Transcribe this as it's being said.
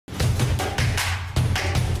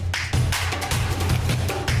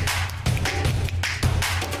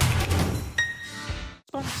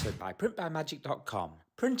by printbymagic.com,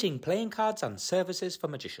 printing playing cards and services for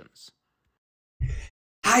magicians.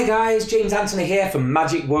 Hi guys, James Anthony here from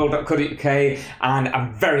Magicworld.co.uk, and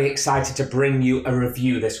I'm very excited to bring you a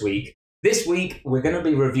review this week. This week we're going to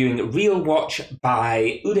be reviewing Real Watch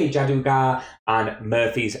by Uday Jadugar and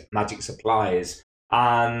Murphy's Magic Supplies.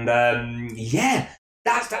 And yeah,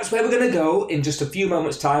 that's where we're going to go in just a few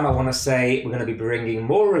moments' time. I want to say we're going to be bringing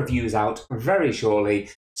more reviews out very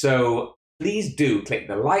shortly. So please do click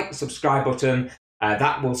the like, subscribe button.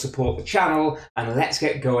 That will support the channel. And let's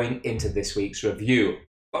get going into this week's review.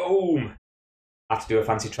 Boom! I have to do a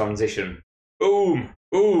fancy transition. Boom!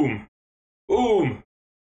 Boom! Boom!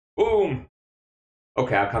 Boom!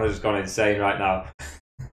 Okay, I've kind of just gone insane right now.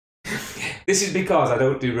 This is because I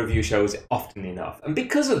don't do review shows often enough. And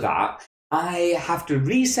because of that, I have to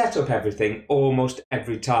reset up everything almost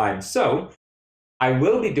every time. So I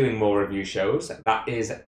will be doing more review shows. That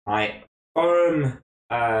is my firm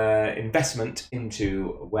investment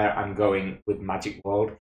into where I'm going with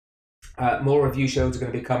Magicworld. More review shows are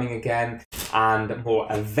going to be coming again, and more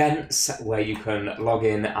events where you can log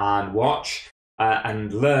in and watch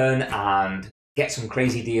and learn and get some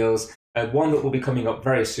crazy deals. One that will be coming up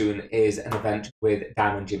very soon is an event with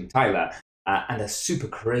Diamond Jim Tyler, and a super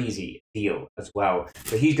crazy deal as well.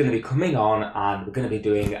 So he's going to be coming on, and we're going to be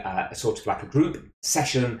doing a sort of like a group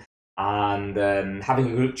session and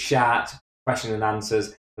having a group chat, question and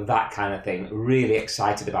answers, that kind of thing. Really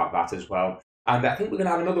excited about that as well. And I think we're going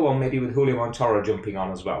to have another one maybe with Julio Montoro jumping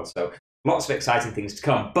on as well. So lots of exciting things to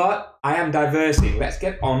come. But I am diversing. Let's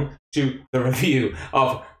get on to the review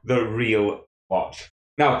of the Real Watch.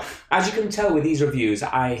 Now, as you can tell with these reviews,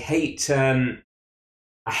 I hate having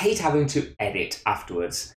to edit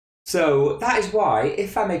afterwards. So that is why,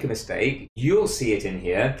 if I make a mistake, you'll see it in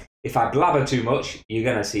here. If I blabber too much, you're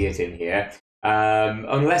going to see it in here.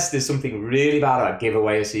 Unless there's something really bad, I give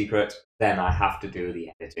away a secret, then I have to do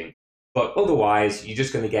the editing. But otherwise, you're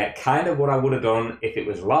just going to get kind of what I would have done if it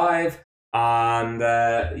was live. And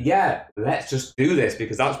yeah, let's just do this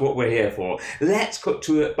because that's what we're here for. Let's cut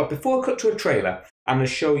to it. But before I cut to a trailer, I'm going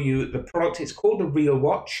to show you the product. It's called the Real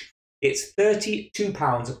Watch. It's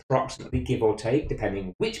 £32 approximately, give or take,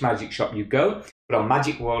 depending which magic shop you go. But on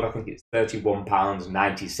Magicworld, I think it's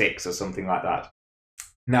 £31.96 or something like that.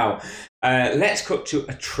 Now, let's cut to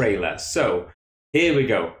a trailer. So here we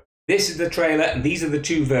go. This is the trailer, and these are the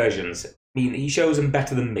two versions. I mean, he shows them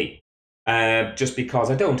better than me, just because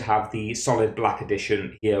I don't have the solid black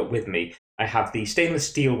edition here with me. I have the stainless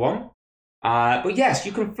steel one, but yes,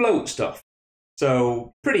 you can float stuff.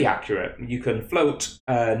 So pretty accurate. You can float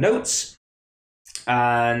notes,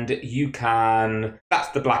 and you can, that's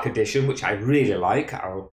the black edition, which I really like.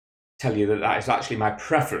 I'll tell you that is actually my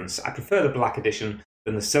preference. I prefer the black edition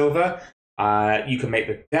than the silver. You can make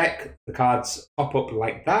the deck, the cards pop up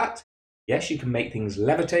like that. Yes, you can make things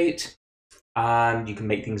levitate, and you can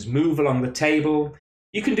make things move along the table.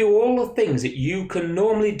 You can do all the things that you can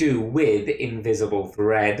normally do with invisible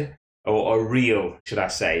thread, or real, should I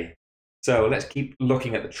say. So let's keep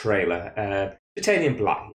looking at the trailer. Titanium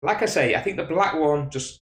black. Like I say, I think the black one,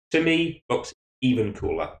 just to me, looks even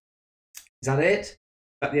cooler. Is that it? Is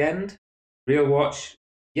that the end? Real Watch?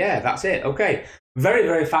 Yeah, that's it. Okay. Very,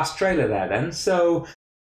 very fast trailer there then. So,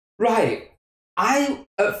 right. I,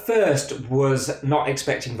 at first, was not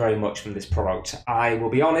expecting very much from this product. I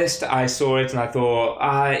will be honest, I saw it and I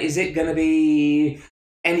thought, is it going to be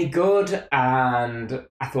any good? And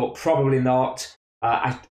I thought, probably not.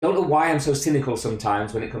 I don't know why I'm so cynical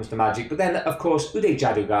sometimes when it comes to magic, but then, of course, Uday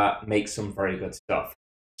Jadugar makes some very good stuff.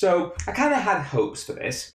 So I kind of had hopes for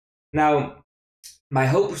this. Now, my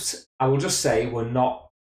hopes, I will just say, were not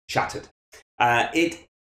shattered. It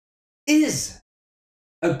is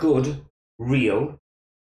a good reel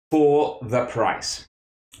for the price.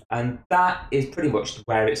 And that is pretty much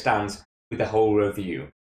where it stands with the whole review.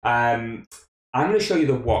 I'm going to show you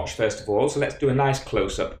the watch first of all, so let's do a nice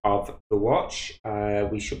close-up of the watch.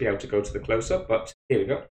 We should be able to go to the close-up, but here we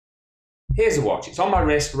go. Here's the watch. It's on my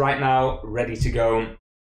wrist right now, ready to go.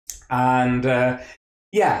 And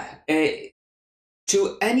yeah,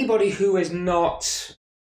 to anybody who is not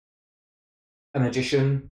a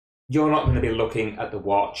magician, you're not going to be looking at the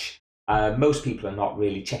watch. Most people are not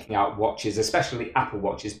really checking out watches, especially Apple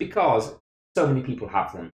watches, because so many people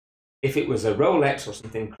have them. If it was a Rolex or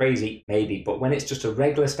something crazy, maybe, but when it's just a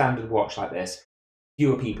regular standard watch like this,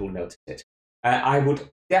 fewer people notice it. I would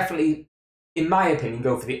definitely, in my opinion,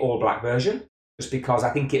 go for the all-black version, just because I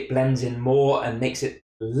think it blends in more and makes it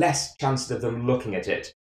less chances of them looking at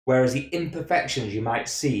it. Whereas the imperfections you might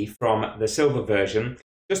see from the silver version,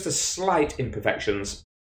 just the slight imperfections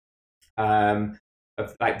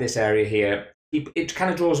of like this area here, it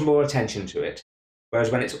kind of draws more attention to it.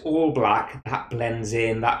 Whereas when it's all black, that blends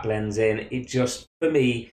in, that blends in. It just, for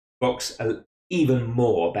me, looks even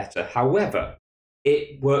more better. However,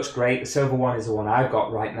 it works great. The silver one is the one I've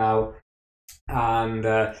got right now. And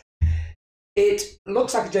it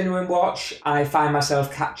looks like a genuine watch. I find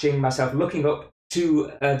myself catching myself looking up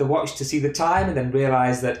to the watch to see the time and then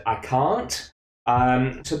realise that I can't.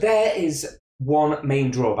 So there is one main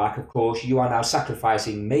drawback, of course. You are now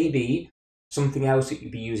sacrificing maybe something else that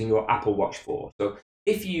you'd be using your Apple Watch for. So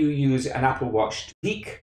if you use an Apple Watch to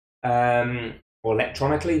peak, or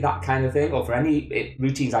electronically, that kind of thing, or for any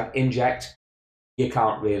routines like inject, you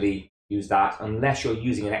can't really use that unless you're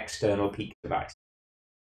using an external peak device.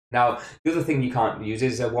 Now, the other thing you can't use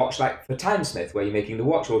is a watch like for Timesmith, where you're making the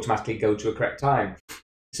watch automatically go to a correct time.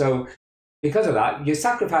 So because of that, you're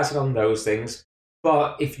sacrificing on those things.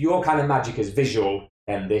 But if your kind of magic is visual,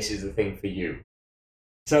 then this is the thing for you.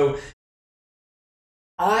 So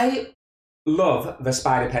I love the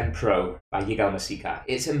Spider Pen Pro by Yigal Masika.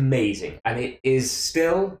 It's amazing, and it is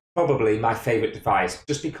still probably my favorite device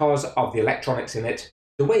just because of the electronics in it,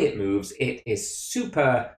 the way it moves. It is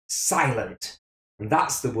super silent, and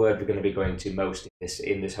that's the word we're going to be going to most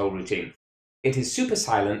in this whole routine. It is super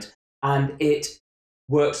silent, and it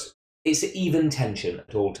works. It's even tension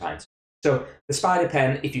at all times. So the Spider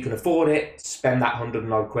Pen, if you can afford it, spend that 100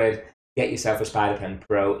 and odd quid, get yourself a Spider Pen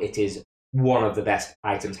Pro. It is one of the best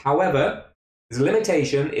items. However, there's a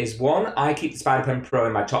limitation. Is one, I keep the Spider Pen Pro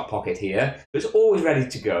in my top pocket here, so it's always ready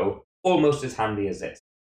to go, almost as handy as this.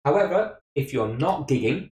 However, if you're not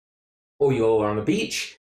gigging, or you're on the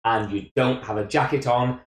beach and you don't have a jacket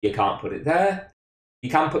on, you can't put it there.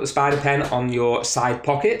 You can put the Spider Pen on your side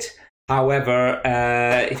pocket. However,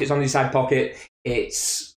 if it's on your side pocket,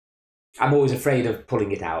 I'm always afraid of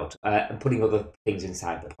pulling it out and putting other things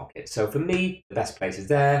inside the pocket. So for me, the best place is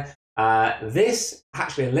there. This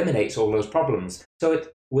actually eliminates all those problems. So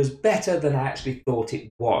it was better than I actually thought it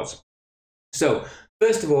was. So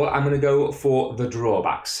first of all, I'm going to go for the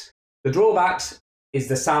drawbacks. The drawbacks is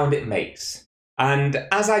the sound it makes. And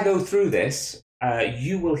as I go through this,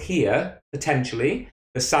 you will hear, potentially,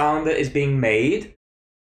 the sound that is being made.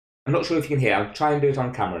 I'm not sure if you can hear. I'll try and do it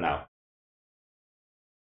on camera now.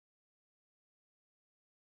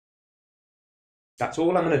 That's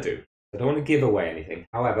all I'm going to do. I don't want to give away anything.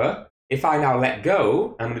 However, if I now let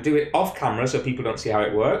go, I'm going to do it off camera so people don't see how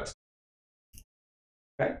it works.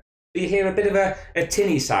 Okay. So you hear a bit of a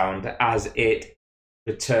tinny sound as it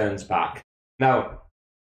returns back. Now,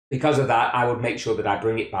 because of that, I would make sure that I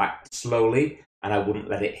bring it back slowly and I wouldn't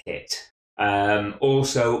let it hit.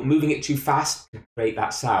 Also, moving it too fast can create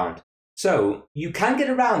that sound. So you can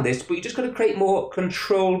get around this, but you just got to create more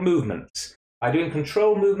controlled movements. By doing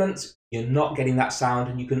controlled movements, you're not getting that sound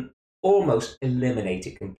and you can almost eliminate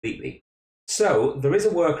it completely. So there is a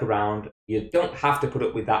workaround. You don't have to put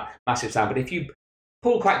up with that massive sound, but if you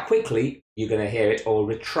pull quite quickly, you're going to hear it, or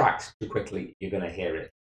retract too quickly, you're going to hear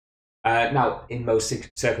it. Now, in most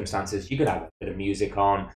circumstances, you could have a bit of music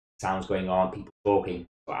on, sounds going on, people talking,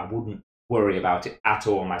 but I wouldn't worry about it at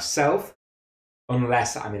all myself,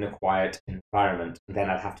 unless I'm in a quiet environment, and then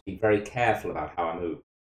I'd have to be very careful about how I move.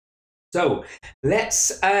 So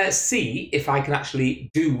let's see if I can actually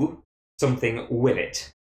do something with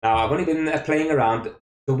it. Now, I've only been playing around.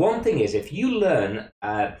 The one thing is, if you learn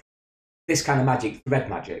this kind of magic, thread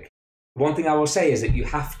magic, one thing I will say is that you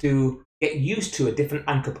have to get used to a different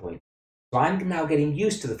anchor point. So I'm now getting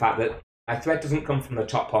used to the fact that my thread doesn't come from the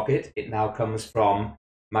top pocket. It now comes from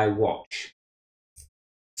my watch.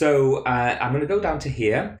 So I'm going to go down to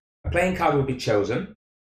here. A playing card will be chosen.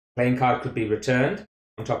 A playing card could be returned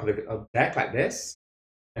on top of the deck like this.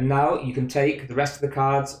 And now you can take the rest of the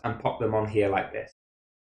cards and pop them on here like this.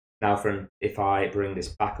 Now, if I bring this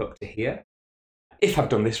back up to here, if I've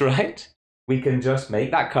done this right, we can just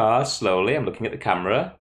make that card slowly. I'm looking at the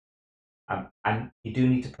camera. And you do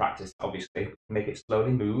need to practice, obviously. Make it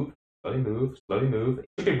slowly move, slowly move, slowly move. It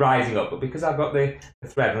should be rising up, but because I've got the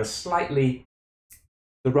thread in a slightly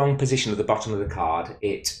the wrong position at the bottom of the card,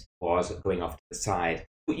 it was going off to the side.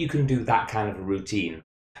 But you can do that kind of a routine.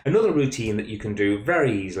 Another routine that you can do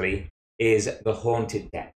very easily is the haunted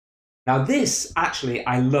deck. Now this, actually,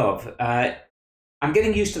 I love. I'm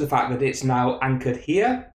getting used to the fact that it's now anchored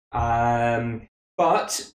here,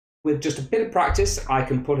 but with just a bit of practice, I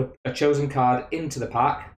can put a chosen card into the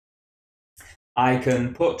pack. I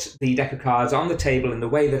can put the deck of cards on the table in the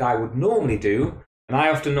way that I would normally do, and I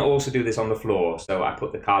often also do this on the floor. So I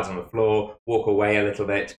put the cards on the floor, walk away a little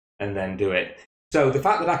bit, and then do it. So the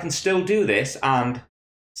fact that I can still do this and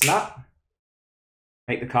snap,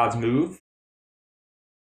 make the cards move,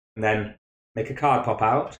 and then make a card pop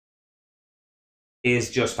out,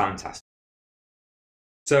 is just fantastic.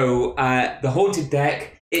 So the Haunted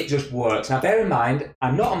Deck, it just works. Now bear in mind,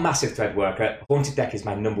 I'm not a massive thread worker. Haunted Deck is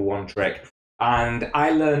my #1 trick. And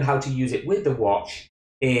I learned how to use it with the watch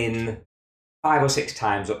in 5 or 6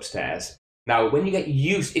 times upstairs. Now, when you get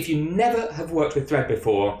used, if you never have worked with thread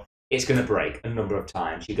before, it's going to break a number of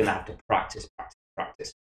times. You're going to have to practice,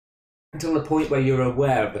 until the point where you're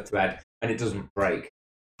aware of the thread and it doesn't break.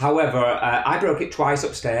 However, I broke it twice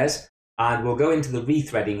upstairs, and we'll go into the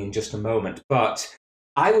rethreading in just a moment. But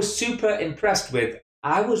I was super impressed with,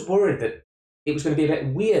 I was worried that it was going to be a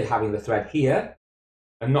bit weird having the thread here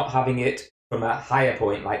and not having it from a higher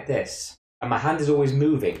point like this. And my hand is always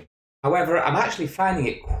moving. However, I'm actually finding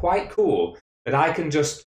it quite cool that I can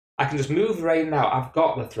just move right now. I've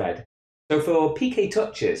got the thread. So for PK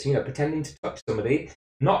touches, you know, pretending to touch somebody,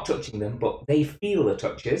 not touching them, but they feel the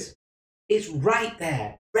touches, it's right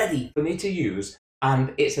there, ready for me to use,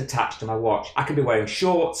 and it's attached to my watch. I could be wearing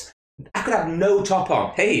shorts. I could have no top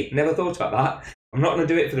on. Hey, never thought about that. I'm not going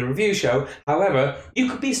to do it for the review show. However, you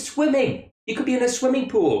could be swimming. You could be in a swimming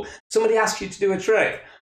pool. Somebody asks you to do a trick.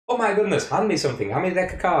 Oh my goodness, hand me something. Hand me a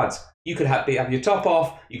deck of cards. You could have your top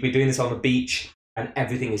off. You could be doing this on the beach, and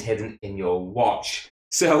everything is hidden in your watch.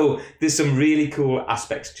 So there's some really cool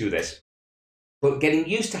aspects to this. But getting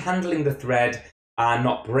used to handling the thread and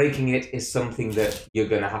not breaking it is something that you're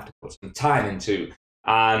going to have to put some time into.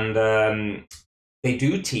 And they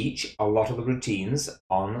do teach a lot of the routines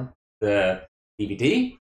on the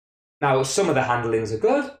DVD. Now, some of the handlings are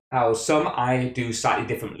good. Now, some I do slightly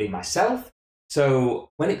differently myself. So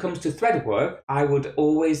when it comes to thread work, I would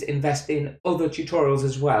always invest in other tutorials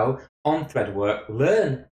as well on thread work.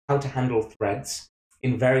 Learn how to handle threads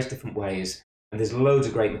in various different ways. And there's loads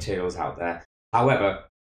of great materials out there. However,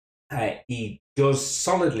 he does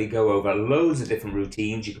solidly go over loads of different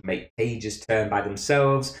routines. You can make pages turn by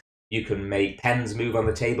themselves. You can make pens move on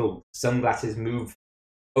the table, sunglasses move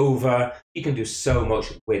over. You can do so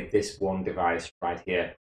much with this one device right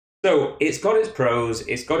here. So it's got its pros,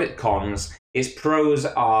 it's got its cons. Its pros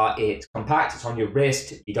are it's compact, it's on your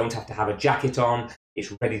wrist, you don't have to have a jacket on,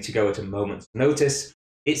 it's ready to go at a moment's notice.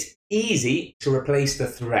 It's easy to replace the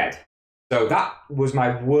thread. So that was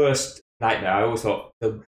my worst nightmare. I always thought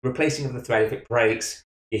the replacing of the thread, if it breaks,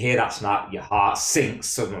 you hear that snap, your heart sinks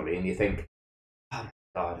suddenly and you think, oh my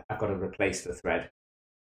God, I've got to replace the thread.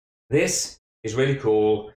 This is really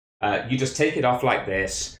cool. You just take it off like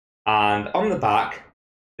this, and on the back,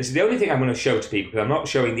 this is the only thing I'm going to show to people because I'm not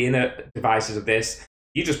showing the inner devices of this.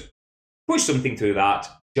 You just push something through that,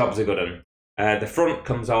 job's a good one. The front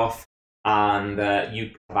comes off, and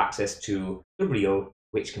you have access to the reel,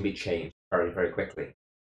 which can be changed very, very quickly.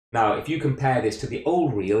 Now, if you compare this to the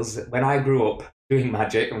old reels, when I grew up doing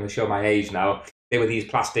magic, I'm going to show my age now, they were these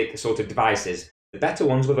plastic sort of devices. The better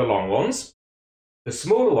ones were the long ones. The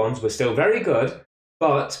smaller ones were still very good,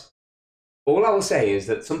 but all I will say is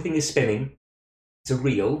that something is spinning, it's a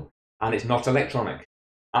reel, and it's not electronic.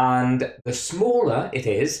 And the smaller it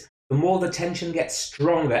is, the more the tension gets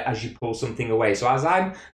stronger as you pull something away. So as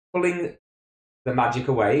I'm pulling the magic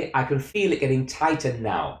away, I can feel it getting tighter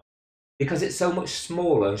now. Because it's so much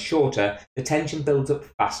smaller and shorter, the tension builds up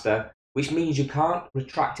faster, which means you can't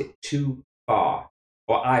retract it too far,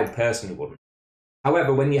 or I personally wouldn't.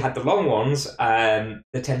 However, when you had the long ones,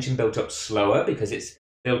 the tension built up slower because it's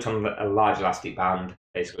built on a large elastic band,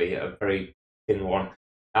 basically, a very thin one,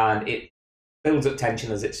 and it builds up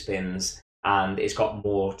tension as it spins, and it's got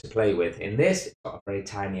more to play with. In this, it's got a very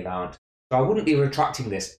tiny amount. So I wouldn't be retracting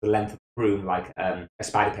this the length of the broom like a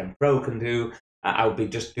Spider Pen Pro can do. I would be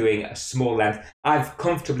just doing a small length. I've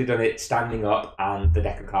comfortably done it standing up, and the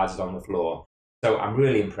deck of cards is on the floor. So I'm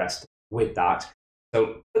really impressed with that.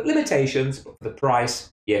 So limitations, but for the price,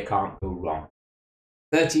 you can't go wrong.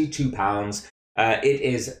 £32. It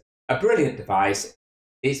is a brilliant device.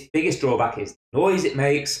 Its biggest drawback is the noise it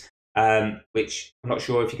makes, which I'm not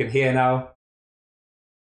sure if you can hear now.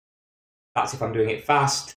 That's if I'm doing it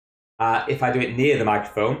fast. If I do it near the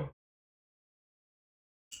microphone.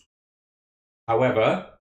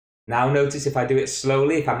 However, now notice if I do it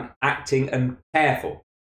slowly, if I'm acting and careful.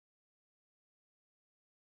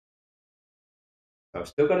 So I've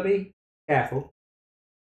still got to be careful.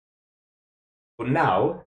 But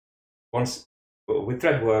now, with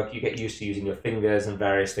thread work, you get used to using your fingers and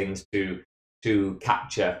various things to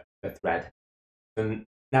capture the thread. And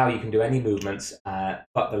now you can do any movements,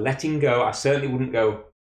 but the letting go, I certainly wouldn't go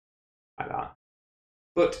like that.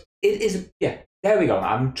 But it is, yeah, there we go.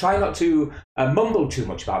 I'm trying not to mumble too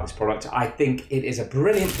much about this product. I think it is a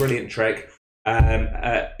brilliant, brilliant trick.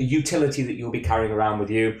 A utility that you'll be carrying around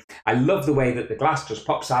with you. I love the way that the glass just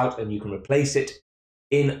pops out and you can replace it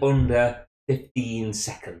in under 15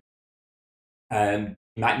 seconds. You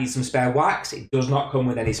might need some spare wax. It does not come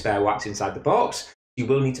with any spare wax inside the box. You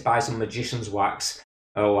will need to buy some magician's wax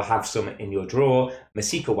or have some in your drawer.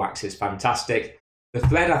 Masica wax is fantastic. The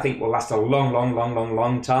thread, I think, will last a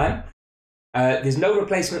long time. There's no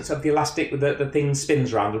replacements of the elastic with the thing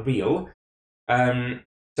spins around the reel.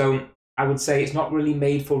 So I would say it's not really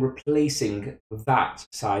made for replacing that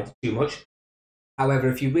side too much. However,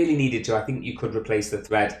 if you really needed to, I think you could replace the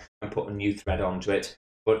thread and put a new thread onto it.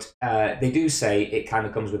 But they do say it kind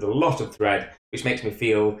of comes with a lot of thread, which makes me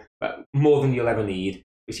feel more than you'll ever need,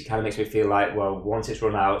 which it kind of makes me feel like, well, once it's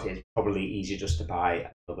run out, it's probably easier just to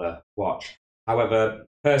buy another watch. However,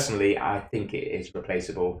 personally, I think it is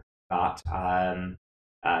replaceable, that,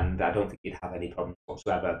 and I don't think you'd have any problems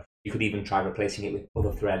whatsoever. You could even try replacing it with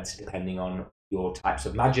other threads, depending on your types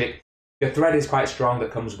of magic. The thread is quite strong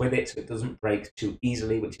that comes with it, so it doesn't break too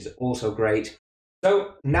easily, which is also great.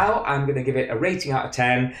 So now I'm going to give it a rating out of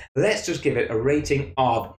 10. Let's just give it a rating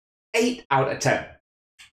of 8 out of 10.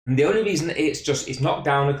 And the only reason it's knocked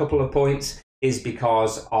down a couple of points is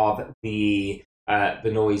because of the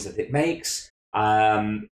noise that it makes.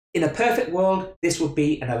 In a perfect world, this would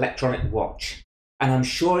be an electronic watch, and I'm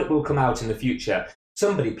sure it will come out in the future.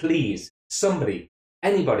 Somebody, please,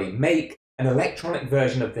 anybody, make an electronic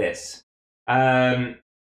version of this. Now,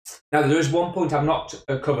 there is one point I've not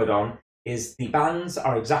covered on, is the bands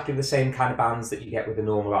are exactly the same kind of bands that you get with a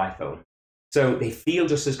normal iPhone. So they feel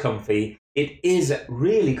just as comfy. It is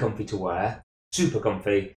really comfy to wear, super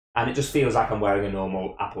comfy, and it just feels like I'm wearing a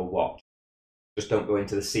normal Apple Watch. Just don't go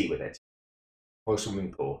into the sea with it, or a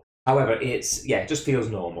swimming pool. However, it just feels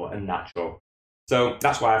normal and natural. So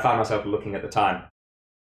that's why I found myself looking at the time.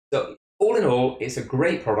 So all in all, it's a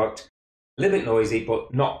great product, a little bit noisy,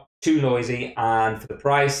 but not too noisy, and for the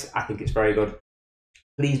price, I think it's very good.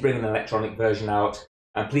 Please bring an electronic version out,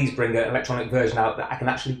 and please bring an electronic version out that I can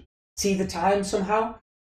actually see the time somehow.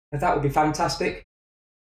 That would be fantastic.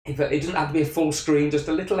 If it doesn't have to be a full screen, just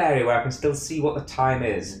a little area where I can still see what the time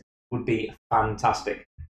is would be fantastic.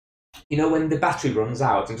 You know, when the battery runs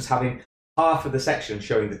out, and just having half of the section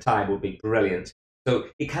showing the time would be brilliant. So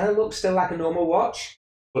it kind of looks still like a normal watch,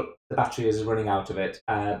 but the battery is running out of it.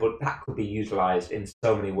 But that could be utilised in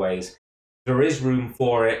so many ways. There is room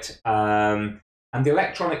for it. And the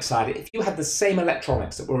electronic side, if you had the same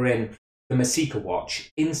electronics that were in the Masica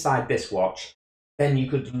watch inside this watch, then you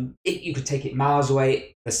could take it miles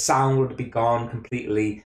away. The sound would be gone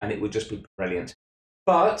completely, and it would just be brilliant.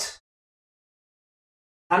 But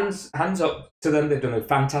hands up to them. They've done a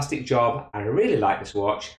fantastic job. I really like this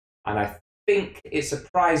watch, and I think it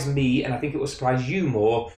surprised me, and I think it will surprise you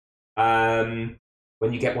more when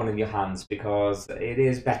you get one in your hands, because it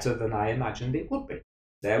is better than I imagined it would be.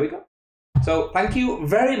 There we go. So thank you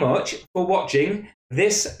very much for watching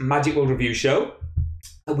this Magic World review show.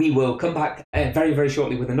 We will come back very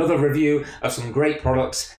shortly with another review of some great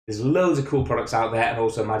products. There's loads of cool products out there, and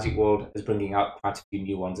also Magic World is bringing out quite a few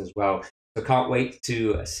new ones as well. So can't wait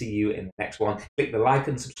to see you in the next one. Click the like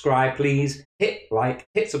and subscribe, please. Hit like,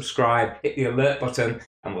 hit subscribe, hit the alert button,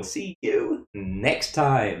 and we'll see you next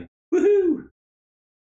time. Woohoo!